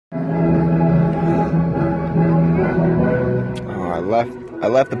I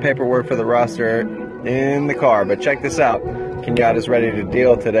left the paperwork for the roster in the car, but check this out. Kenyatta's ready to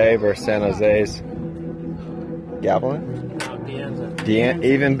deal today versus San Jose's Gavilan? Dianza.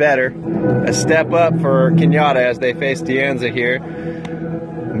 Even better. A step up for Kenyatta as they face Dianza here.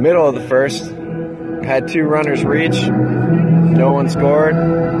 Middle of the first. Had 2 runners reach. No one scored.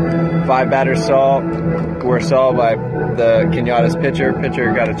 5 batters were saw by the Kenyatta's pitcher.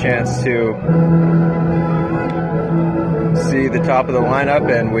 Pitcher got a chance to see the top of the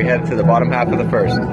lineup, and we head to the bottom half of the first.